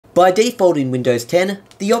By default in Windows 10,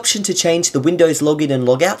 the option to change the Windows login and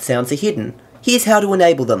logout sounds are hidden. Here's how to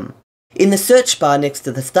enable them. In the search bar next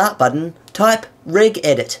to the Start button, type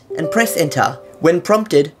Regedit and press Enter. When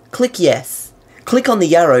prompted, click Yes. Click on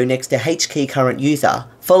the arrow next to HKey Current User,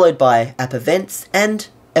 followed by AppEvents and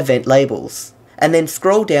EventLabels, and then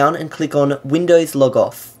scroll down and click on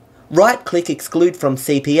WindowsLogoff. Right-click Exclude from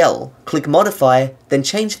CPL, click Modify, then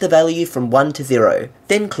change the value from 1 to 0,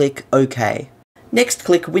 then click OK. Next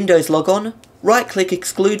click WindowsLogon, right-click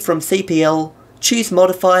Exclude from CPL, choose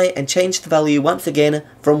Modify and change the value once again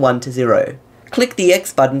from 1 to 0. Click the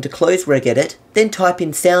X button to close Regedit, then type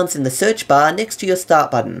in Sounds in the search bar next to your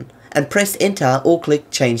Start button, and press Enter or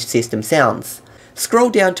click Change System Sounds. Scroll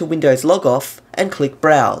down to WindowsLogoff and click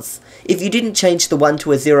Browse. If you didn't change the 1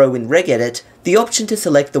 to a 0 in Regedit, the option to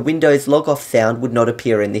select the WindowsLogoff sound would not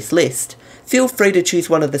appear in this list. Feel free to choose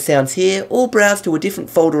one of the sounds here or browse to a different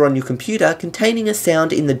folder on your computer containing a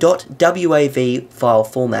sound in the .wav file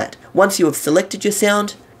format. Once you have selected your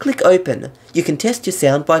sound, click Open. You can test your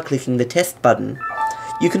sound by clicking the Test button.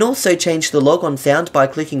 You can also change the Logon sound by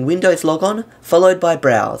clicking WindowsLogon followed by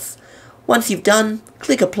Browse. Once you've done,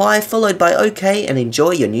 click Apply followed by OK and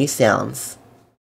enjoy your new sounds.